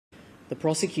The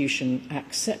prosecution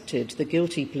accepted the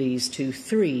guilty pleas to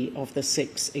 3 of the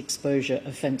 6 exposure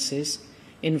offences,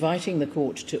 inviting the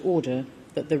court to order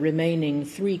that the remaining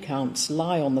 3 counts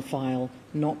lie on the file,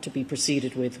 not to be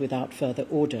proceeded with without further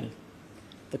order.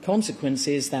 The consequence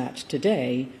is that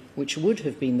today, which would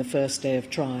have been the first day of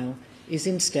trial, is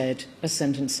instead a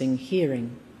sentencing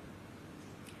hearing.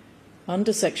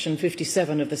 Under Section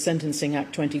 57 of the Sentencing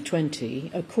Act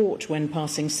 2020, a court, when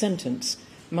passing sentence,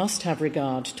 must have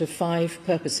regard to 5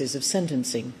 purposes of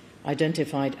sentencing,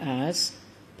 identified as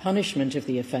punishment of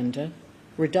the offender,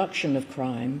 reduction of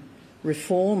crime,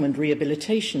 reform and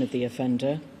rehabilitation of the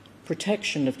offender,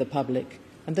 protection of the public,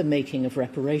 and the making of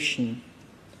reparation.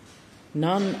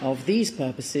 None of these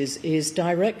purposes is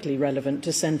directly relevant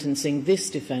to sentencing this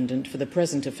defendant for the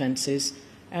present offences,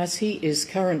 as he is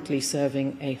currently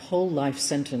serving a whole life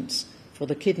sentence for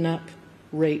the kidnap,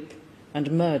 rape, and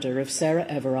murder of Sarah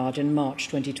Everard in March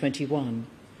 2021.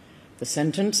 The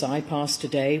sentence I pass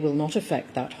today will not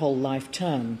affect that whole life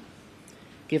term.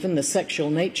 Given the sexual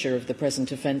nature of the present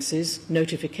offences,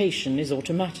 notification is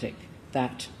automatic.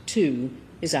 That, too,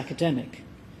 is academic.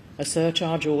 A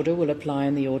surcharge order will apply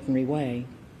in the ordinary way.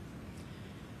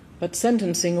 But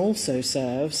sentencing also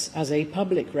serves as a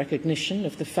public recognition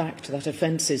of the fact that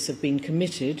offences have been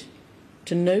committed,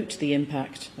 to note the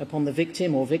impact upon the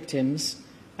victim or victims,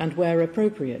 and, where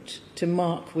appropriate, to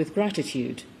mark with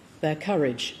gratitude their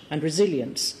courage and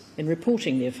resilience in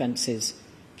reporting the offences,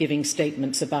 giving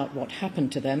statements about what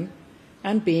happened to them,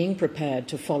 and being prepared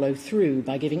to follow through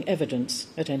by giving evidence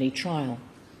at any trial.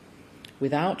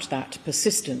 Without that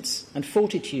persistence and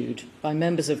fortitude by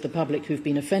members of the public who've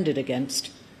been offended against,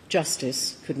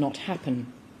 justice could not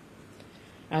happen.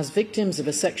 As victims of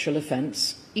a sexual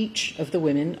offence, each of the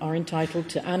women are entitled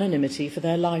to anonymity for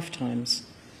their lifetimes.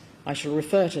 I shall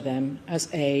refer to them as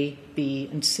A, B,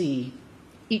 and C.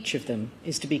 Each of them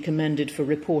is to be commended for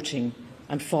reporting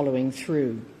and following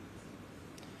through.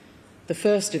 The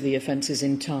first of the offences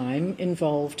in time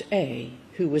involved A,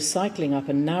 who was cycling up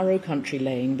a narrow country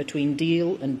lane between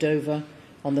Deal and Dover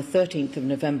on the 13th of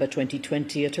November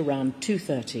 2020 at around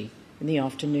 2:30 in the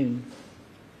afternoon.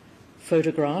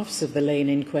 Photographs of the lane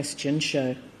in question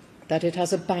show that it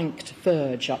has a banked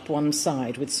verge up one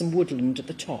side with some woodland at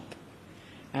the top.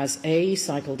 As A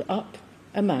cycled up,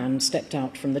 a man stepped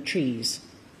out from the trees.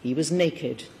 He was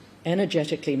naked,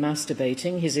 energetically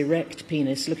masturbating, his erect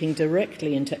penis looking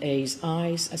directly into A's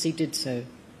eyes as he did so.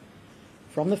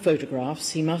 From the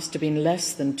photographs, he must have been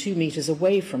less than 2 meters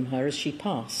away from her as she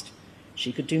passed.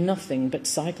 She could do nothing but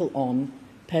cycle on,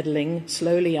 pedalling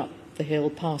slowly up the hill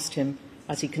past him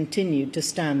as he continued to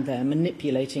stand there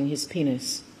manipulating his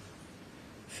penis.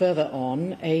 Further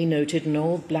on, A noted an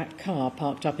old black car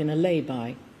parked up in a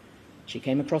lay-by. She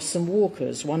came across some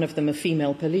walkers, one of them a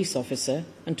female police officer,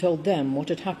 and told them what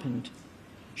had happened.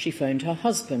 She phoned her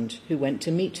husband, who went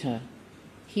to meet her.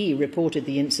 He reported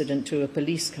the incident to a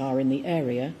police car in the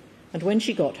area, and when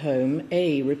she got home,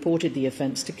 A reported the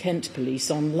offence to Kent Police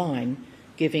online,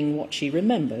 giving what she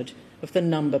remembered of the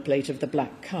number plate of the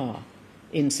black car,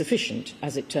 insufficient,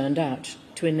 as it turned out,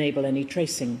 to enable any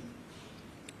tracing.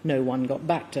 No one got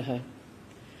back to her.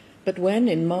 But when,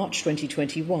 in March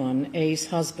 2021, A's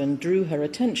husband drew her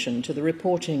attention to the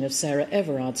reporting of Sarah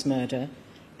Everard's murder,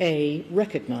 A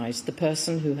recognised the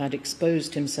person who had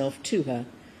exposed himself to her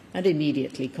and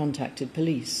immediately contacted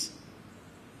police.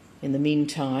 In the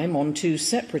meantime, on 2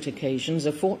 separate occasions,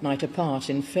 a fortnight apart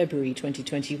in February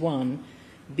 2021,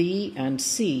 B and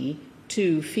C,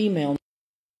 2 female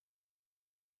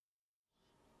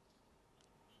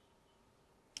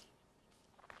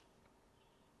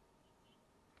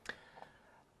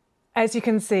As you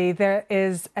can see, there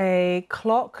is a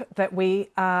clock that we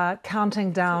are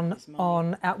counting down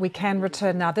on. We can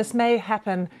return now. This may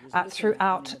happen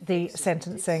throughout the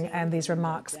sentencing and these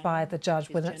remarks by the judge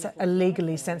when it's a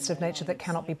legally sensitive nature that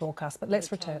cannot be broadcast. But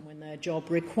let's return. When their job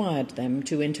required them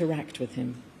to interact with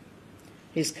him.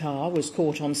 His car was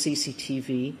caught on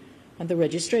CCTV and the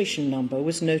registration number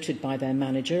was noted by their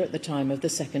manager at the time of the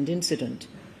second incident.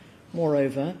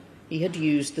 Moreover, he had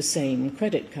used the same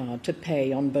credit card to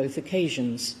pay on both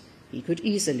occasions. He could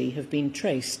easily have been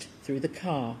traced through the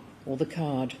car or the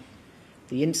card.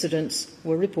 The incidents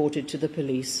were reported to the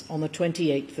police on the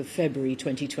 28th of February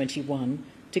 2021,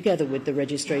 together with the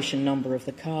registration number of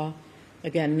the car.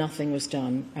 Again, nothing was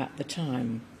done at the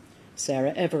time.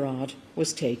 Sarah Everard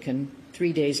was taken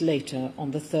 3 days later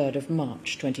on the 3rd of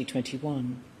March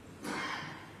 2021.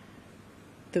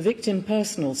 The victim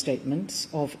personal statements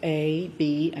of A,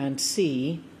 B and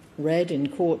C, read in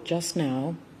court just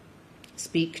now,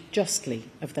 speak justly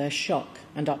of their shock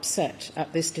and upset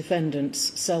at this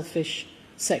defendant's selfish,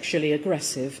 sexually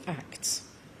aggressive acts.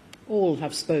 All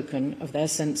have spoken of their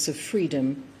sense of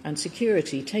freedom and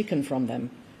security taken from them,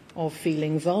 of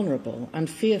feeling vulnerable and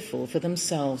fearful for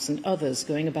themselves and others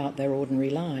going about their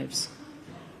ordinary lives.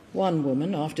 One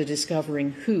woman, after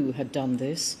discovering who had done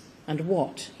this and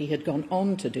what he had gone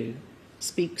on to do,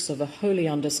 speaks of a wholly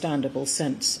understandable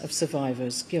sense of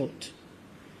survivor's guilt.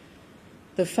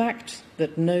 The fact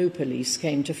that no police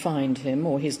came to find him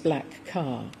or his black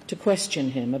car to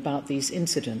question him about these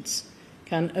incidents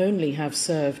can only have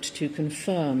served to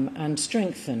confirm and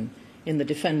strengthen in the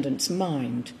defendant's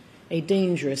mind a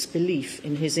dangerous belief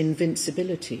in his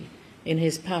invincibility, in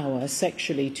his power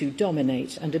sexually to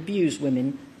dominate and abuse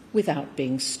women without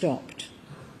being stopped.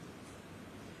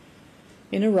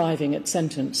 In arriving at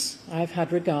sentence, I have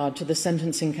had regard to the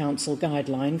Sentencing Council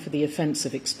guideline for the offence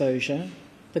of exposure,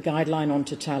 the guideline on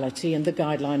totality, and the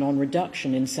guideline on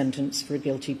reduction in sentence for a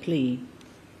guilty plea.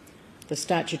 The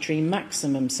statutory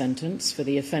maximum sentence for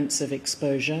the offence of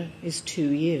exposure is 2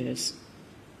 years.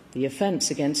 The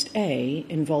offence against A,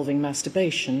 involving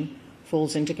masturbation,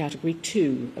 falls into Category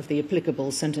 2 of the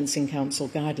applicable Sentencing Council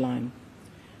guideline.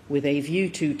 With a view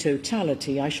to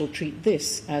totality, I shall treat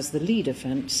this as the lead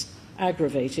offence,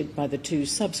 aggravated by the 2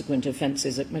 subsequent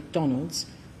offences at McDonald's,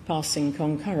 passing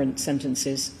concurrent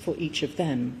sentences for each of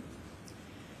them.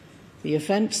 The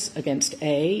offence against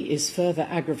A is further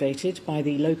aggravated by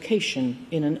the location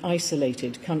in an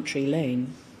isolated country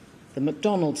lane. The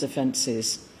McDonald's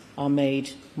offences are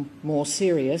made more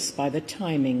serious by the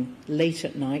timing, late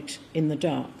at night, in the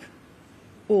dark.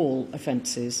 All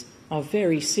offences are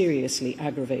very seriously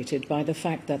aggravated by the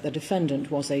fact that the defendant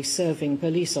was a serving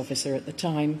police officer at the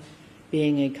time,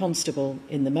 being a constable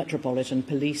in the Metropolitan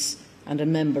Police and a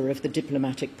member of the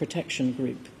Diplomatic Protection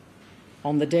Group.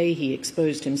 On the day he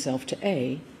exposed himself to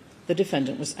A, the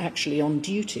defendant was actually on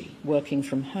duty, working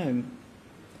from home.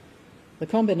 The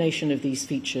combination of these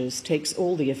features takes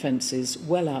all the offences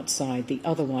well outside the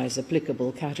otherwise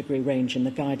applicable category range in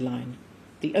the guideline.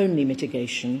 The only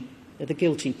mitigation are the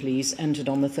guilty pleas entered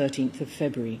on the 13th of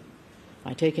February.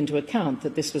 I take into account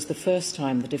that this was the first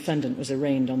time the defendant was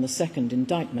arraigned on the second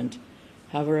indictment.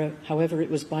 However, it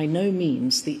was by no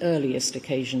means the earliest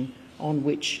occasion on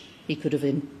which he could have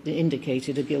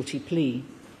indicated a guilty plea.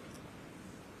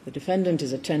 The defendant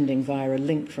is attending via a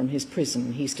link from his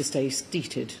prison. He's to stay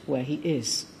seated where he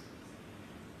is.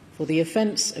 For the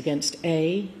offence against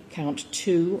A, count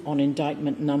 2 on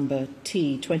indictment number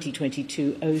T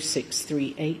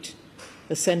 2022-0638,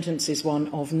 the sentence is one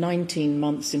of 19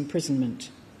 months'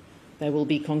 imprisonment. There will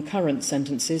be concurrent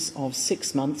sentences of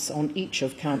 6 months on each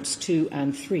of counts 2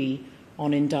 and 3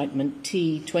 on indictment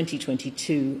T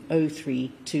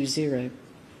 2022-0320.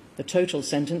 The total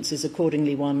sentence is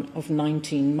accordingly one of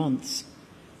 19 months.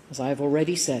 As I have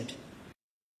already said,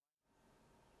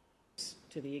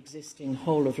 to the existing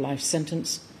whole-of-life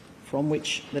sentence from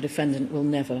which the defendant will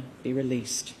never be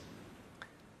released.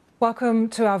 Welcome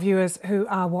to our viewers who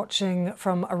are watching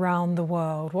from around the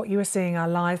world. What you are seeing are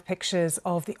live pictures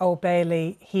of the Old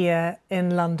Bailey here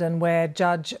in London, where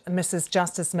Judge Mrs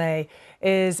Justice May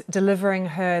is delivering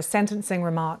her sentencing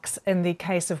remarks in the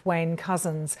case of Wayne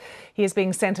Couzens. He is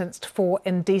being sentenced for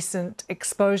indecent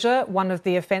exposure, one of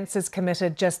the offences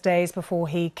committed just days before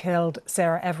he killed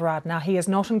Sarah Everard. Now, he is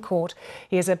not in court.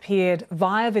 He has appeared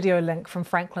via video link from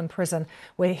Franklin Prison,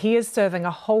 where he is serving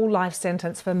a whole life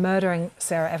sentence for murdering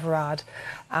Sarah Everard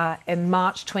in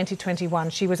March 2021.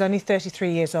 She was only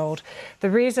 33 years old. The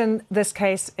reason this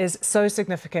case is so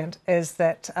significant is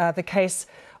that the case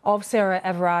of Sarah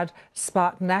Everard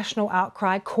sparked national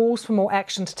outcry, calls for more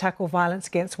action to tackle violence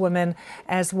against women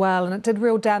as well, and it did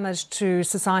real damage to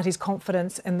society's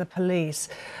confidence in the police.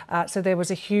 So there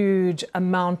was a huge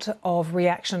amount of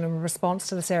reaction and response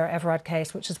to the Sarah Everard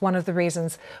case, which is one of the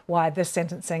reasons why this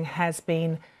sentencing has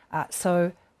been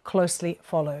so closely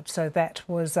followed. So that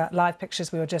was live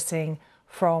pictures we were just seeing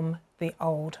from the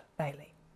Old Bailey.